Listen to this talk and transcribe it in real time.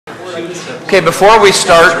Okay, before we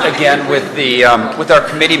start again with the with our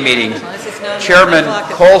committee meeting, Chairman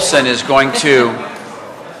Colson is going to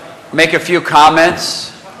make a few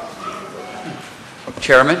comments.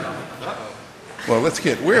 Chairman? Well, let's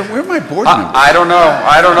get where are my board members? I don't know.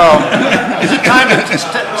 Is it time to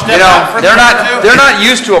step out for they're not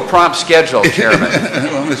used to a prompt schedule, Chairman.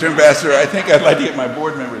 Well, Mr. Ambassador, I think I'd like to get my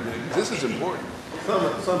board members in. This is important.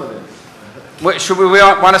 Some of it. Wait, should we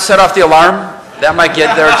want to set off the alarm? That might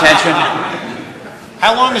get their attention.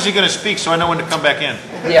 How long is he going to speak so I know when to come back in?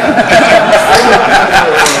 Yeah.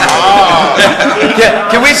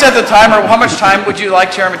 Can we set the timer? How much time would you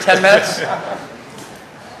like, Chairman? 10 minutes?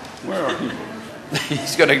 Where are you?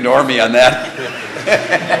 He's going to ignore me on that.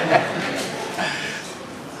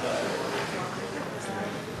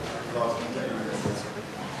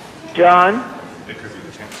 John?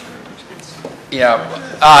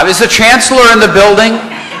 Yeah. Is the Chancellor in the building?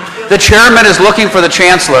 The Chairman is looking for the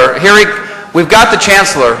Chancellor. We've got the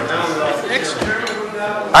Chancellor.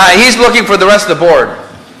 He's looking for the rest of the board.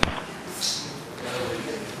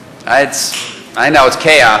 I know, it's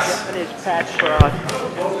chaos.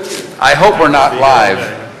 I hope we're not live.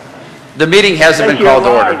 The meeting hasn't been called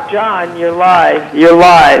to order. John, you're live. You're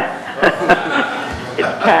live. It's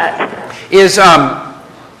Pat.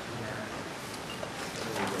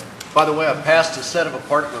 By the way, I passed a set of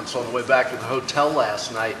apartments on the way back to the hotel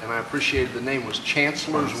last night, and I appreciated the name was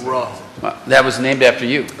Chancellor's Row. That was named after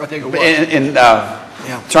you. I think it was. And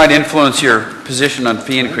trying to influence your position on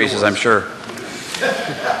fee increases, I'm sure.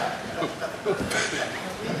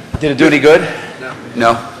 Did it do any good?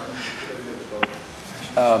 No.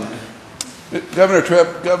 Governor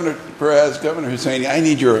Tripp, Governor Perez, Governor Husseini, I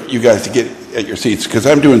need you guys to get at your seats because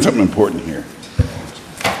I'm doing something important here.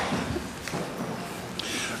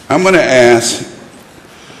 I'm going to ask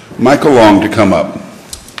Michael Long to come up.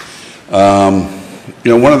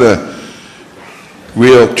 One of the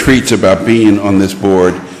real treats about being on this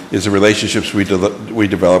board is the relationships we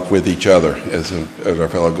develop with each other as our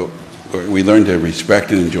fellow. We learn to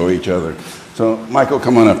respect and enjoy each other. So, Michael,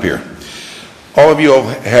 come on up here. All of you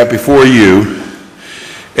have before you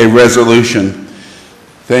a resolution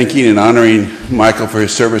thanking and honoring Michael for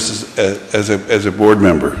his services as a board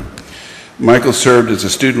member. Michael served as a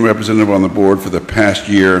student representative on the board for the past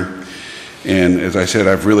year, and as I said,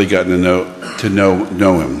 I've really gotten to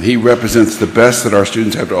know him. He represents the best that our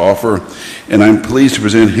students have to offer, and I'm pleased to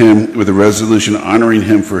present him with a resolution honoring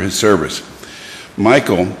him for his service.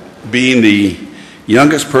 Michael, being the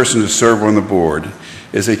youngest person to serve on the board,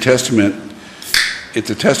 is a testament. It's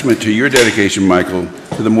a testament to your dedication, Michael,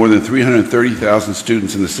 to the more than 330,000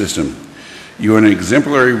 students in the system. You are an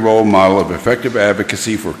exemplary role model of effective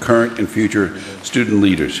advocacy for current and future student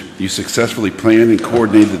leaders. You successfully planned and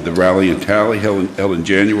coordinated the rally and tally held in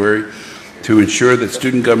January to ensure that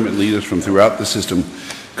student government leaders from throughout the system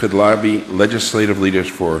could lobby legislative leaders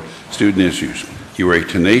for student issues. You are a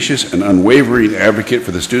tenacious and unwavering advocate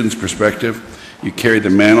for the student's perspective. You carried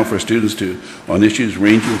the mantle for students on issues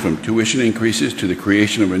ranging from tuition increases to the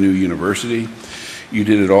creation of a new university. You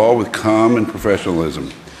did it all with calm and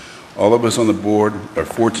professionalism. All of us on the board are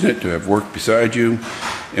fortunate to have worked beside you,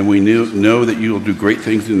 and we know that you will do great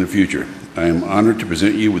things in the future. I am honored to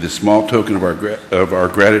present you with a small token of our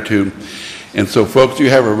gratitude. And so, folks, you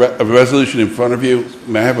have a resolution in front of you.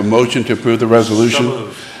 May I have a motion to approve the resolution? So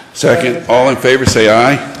moved. Second. All in favor, say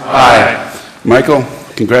aye. Aye. Michael,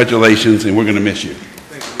 congratulations, and we're going to miss you.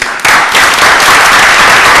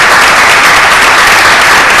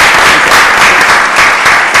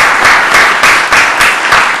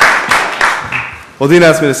 Well, Dean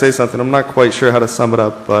asked me to say something. I'm not quite sure how to sum it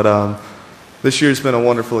up, but this year's been a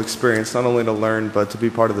wonderful experience, not only to learn, but to be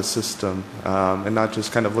part of the system, and not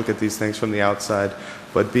just kind of look at these things from the outside,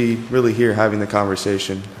 but be really here having the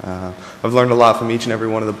conversation. I've learned a lot from each and every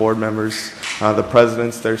one of the board members, the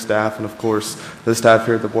presidents, their staff, and of course, the staff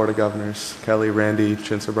here at the Board of Governors, Kelly, Randy,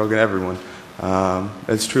 Chancellor Brogan, everyone.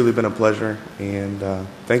 It's truly been a pleasure, and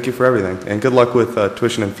thank you for everything. And good luck with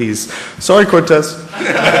tuition and fees. Sorry, Cortez.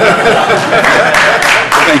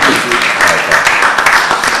 Thank you.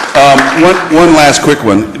 One last quick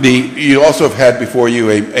one. You also have had before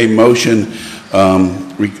you a motion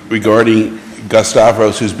regarding Gus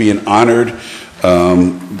Stavros, who's being honored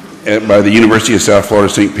by the University of South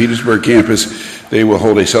Florida St. Petersburg campus. They will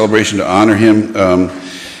hold a celebration to honor him.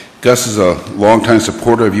 Gus is a longtime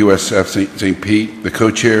supporter of USF St. Pete. The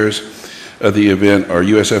co-chairs of the event are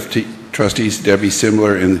USF trustees Debbie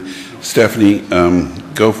Simler and Stephanie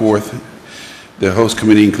Goforth. The host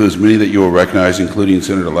committee includes many that you will recognize, including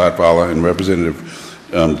Senator Latvala and Representative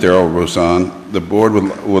Darrell Rosan. The board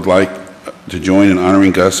would like to join in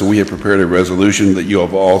honoring Gus, so we have prepared a resolution that you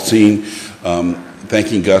have all seen,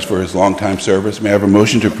 thanking Gus for his longtime service. May I have a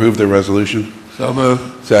motion to approve the resolution? So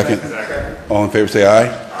moved. Second. All in favor say aye.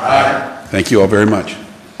 Aye. Thank you all very much.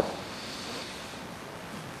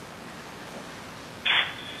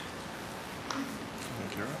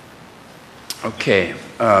 Okay.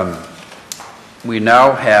 We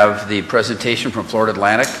now have the presentation from Florida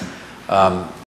Atlantic.